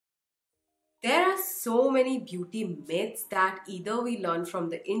There are so many beauty myths that either we learn from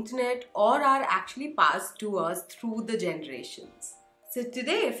the internet or are actually passed to us through the generations. So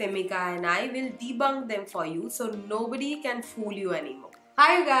today Femica and I will debunk them for you so nobody can fool you anymore.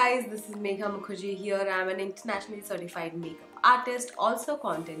 Hi guys, this is Megha Mukherjee here. I'm an internationally certified makeup artist, also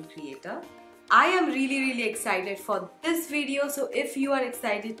content creator. I am really excited for this video, so if you are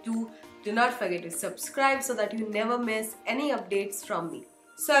excited too, do not forget to subscribe so that you never miss any updates from me.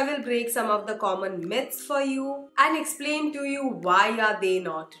 So I will break some of the common myths for you and explain to you why are they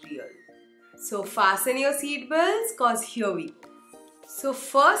not real. So fasten your seatbelts cause here we go. So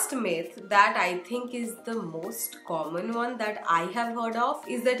first myth that I think is the most common one that I have heard of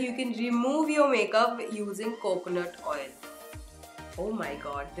is that you can remove your makeup using coconut oil. Oh my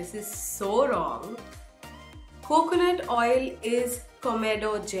god, this is so wrong. Coconut oil is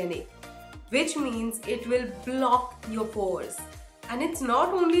comedogenic, which means it will block your pores. And it's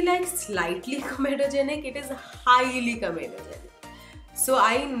not only like slightly comedogenic, it is highly comedogenic. So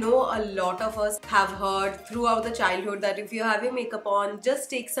I know a lot of us have heard throughout the childhood that if you have your makeup on, just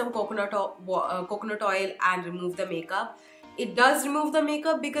take some coconut oil and remove the makeup. It does remove the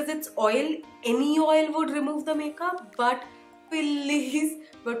makeup because it's oil. Any oil would remove the makeup, but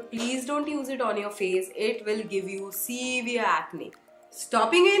please don't use it on your face. It will give you severe acne.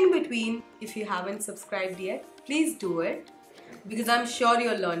 Stopping in between, if you haven't subscribed yet, please do it because I'm sure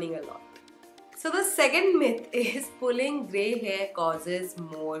you're learning a lot. So the second myth is pulling grey hair causes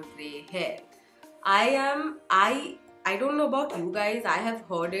more grey hair. I don't know about you guys, I have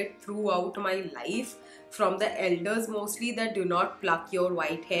heard it throughout my life from the elders mostly that do not pluck your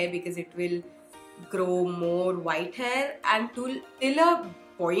white hair because it will grow more white hair, and till a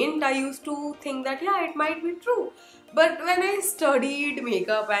point I used to think that yeah, it might be true. But when I studied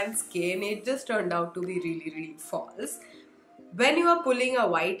makeup and skin, it just turned out to be really false. When you are pulling a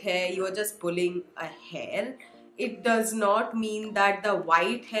white hair, you are just pulling a hair. It does not mean that the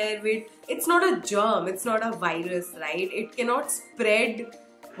white hair it's not a germ, it's not a virus, right? It cannot spread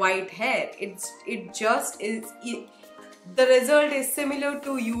white hair. It just is. The result is similar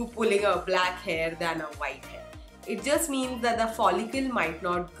to you pulling a black hair than a white hair. It just means that the follicle might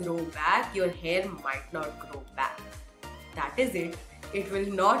not grow back, your hair might not grow back. That is it. It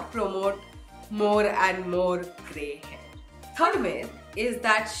will not promote more and more grey hair. Third myth is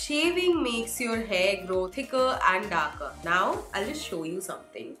that shaving makes your hair grow thicker and darker. Now, I'll just show you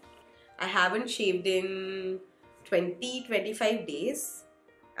something. I haven't shaved in 20-25 days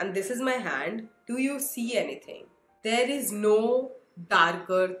and this is my hand. Do you see anything? There is no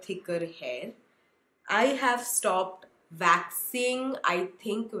darker, thicker hair. I have stopped waxing, I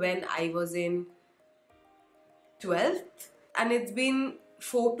think, when I was in 12th, and it's been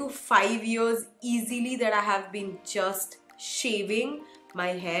 4 to 5 years easily that I have been just shaving. My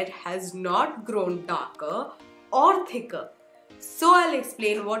hair has not grown darker or thicker. So I'll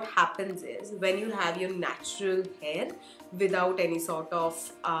explain what happens is when you have your natural hair without any sort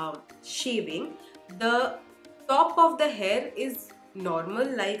of shaving, the top of the hair is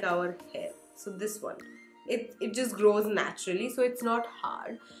normal like our hair. So this one, it just grows naturally, so it's not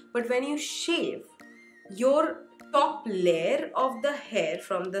hard. But when you shave, your top layer of the hair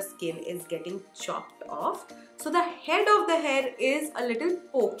from the skin is getting chopped off. So the head of the hair is a little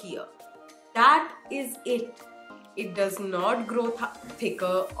pokier. That is it. It does not grow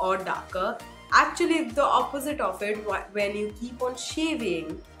thicker or darker. Actually, it's the opposite of it. When you keep on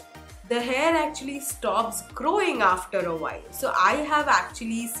shaving, the hair actually stops growing after a while. So I have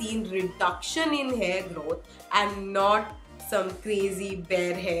actually seen reduction in hair growth and not some crazy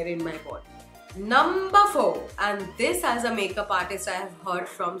bare hair in my body. Number 4, and this as a makeup artist I have heard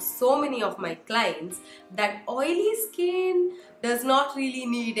from so many of my clients, that oily skin does not really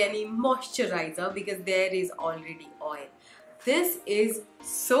need any moisturizer because there is already oil. This is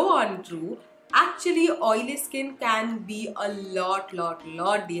so untrue. Actually, oily skin can be a lot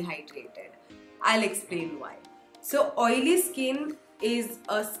dehydrated. I'll explain why. So oily skin is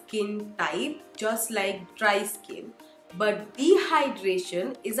a skin type just like dry skin. But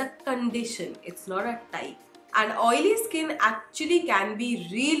dehydration is a condition, it's not a type. And oily skin actually can be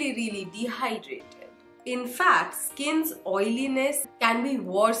really dehydrated. In fact, skin's oiliness can be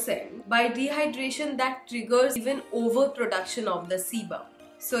worsened by dehydration that triggers even overproduction of the sebum.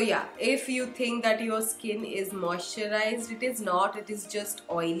 So yeah, if you think that your skin is moisturized, it is not, it is just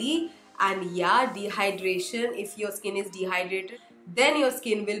oily. And yeah, dehydration, if your skin is dehydrated, then your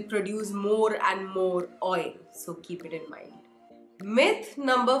skin will produce more and more oil. So keep it in mind. Myth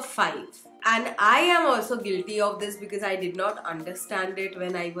number 5. And I am also guilty of this because I did not understand it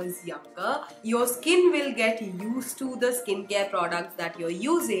when I was younger. Your skin will get used to the skincare products that you're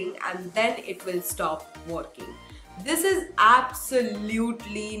using and then it will stop working. This is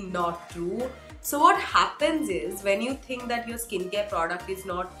absolutely not true. So what happens is, when you think that your skincare product is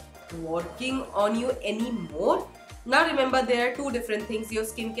not working on you anymore, now remember there are two different things. Your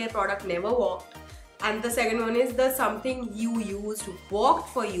skincare product never worked, and the second one is the something you used worked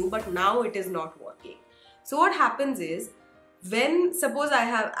for you but now it is not working. So what happens is, when suppose I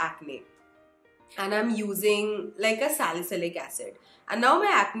have acne and I'm using like a salicylic acid and now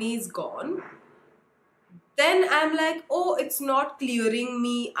my acne is gone, then I'm like, oh, it's not clearing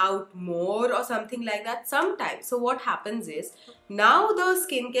me out more or something like that sometimes. So what happens is, now the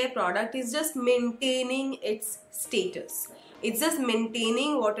skincare product is just maintaining its status. It's just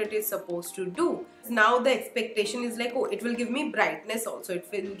maintaining what it is supposed to do. Now the expectation is like, oh, it will give me brightness also, it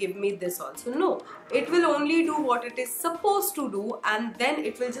will give me this also. No, it will only do what it is supposed to do and then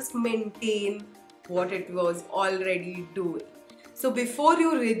it will just maintain what it was already doing. So before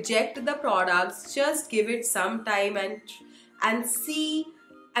you reject the products, just give it some time and see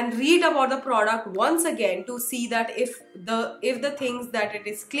and read about the product once again to see that if the things that it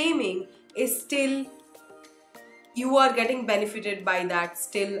is claiming is still, you are getting benefited by that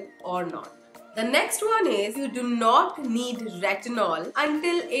still or not. The next one is, you do not need retinol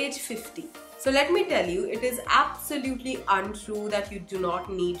until age 50. So let me tell you, it is absolutely untrue that you do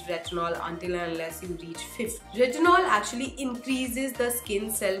not need retinol until and unless you reach 50. Retinol actually increases the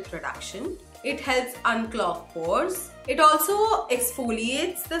skin cell production. It helps unclog pores. It also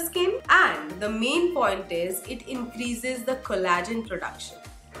exfoliates the skin, and the main point is it increases the collagen production,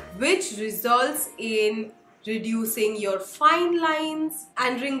 which results in reducing your fine lines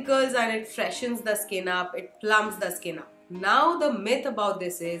and wrinkles, and it freshens the skin up, it plumps the skin up. Now the myth about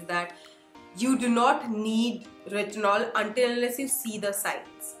this is that you do not need retinol until unless you see the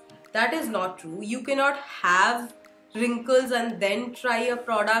signs. That is not true. You cannot have wrinkles and then try a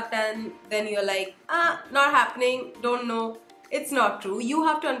product and then you're like, not happening, don't know. It's not true. You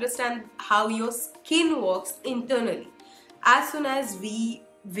have to understand how your skin works internally. As soon as we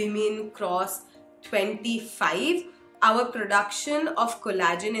women cross 25, our production of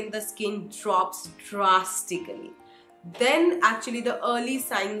collagen in the skin drops drastically. Then actually the early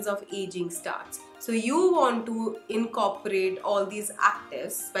signs of aging starts. So you want to incorporate all these actives,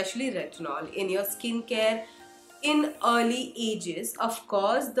 especially retinol, in your skincare in early ages. Of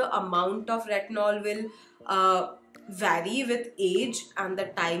course, the amount of retinol will vary with age and the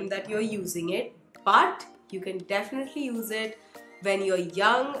time that you're using it, but you can definitely use it when you're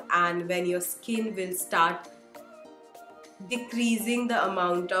young and when your skin will start decreasing the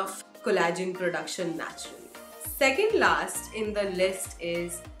amount of collagen production naturally. Second last in the list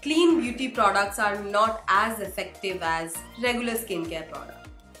is, clean beauty products are not as effective as regular skincare products.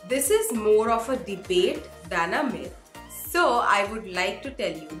 This is more of a debate than a myth. So I would like to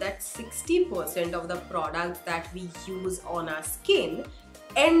tell you that 60% of the products that we use on our skin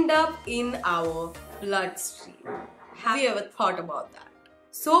end up in our bloodstream. Have you ever thought about that?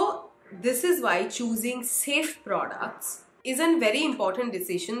 So this is why choosing safe products is a very important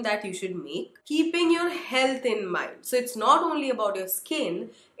decision that you should make, keeping your health in mind. So it's not only about your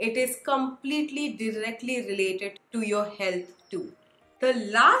skin, it is completely directly related to your health too. The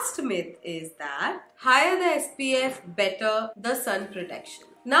last myth is that higher the SPF, better the sun protection.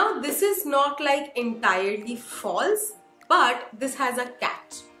 Now this is not like entirely false, but this has a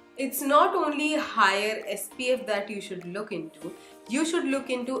catch. It's not only higher SPF that you should look into. You should look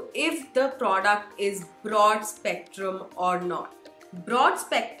into if the product is broad spectrum or not. Broad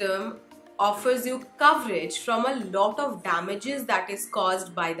spectrum offers you coverage from a lot of damages that is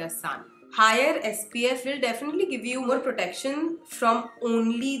caused by the sun. Higher SPF will definitely give you more protection from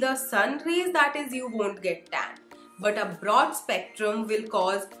only the sun rays, that is, you won't get tan. But a broad spectrum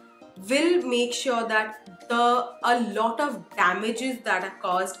will make sure that a lot of damages that are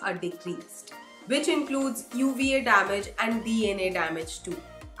caused are decreased, which includes UVA damage and DNA damage too.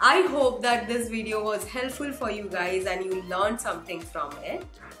 I hope that this video was helpful for you guys and you learned something from it.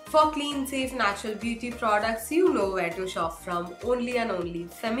 For clean, safe, natural beauty products, you know where to shop from, only and only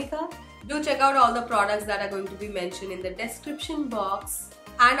Femica. Do check out all the products that are going to be mentioned in the description box.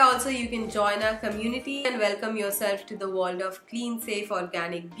 And also you can join our community and welcome yourself to the world of clean, safe,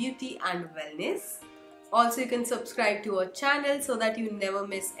 organic beauty and wellness. Also, you can subscribe to our channel so that you never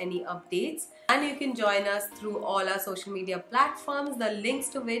miss any updates. And you can join us through all our social media platforms, the links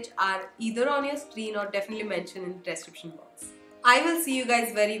to which are either on your screen or definitely mentioned in the description box. I will see you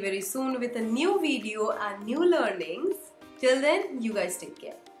guys very, very soon with a new video and new learnings. Till then, you guys take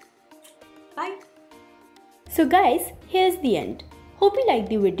care. Bye. So guys, here's the end. Hope you liked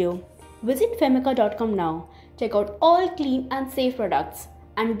the video. Visit femica.com now. Check out all clean and safe products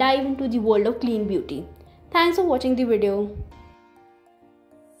and dive into the world of clean beauty. Thanks for watching the video.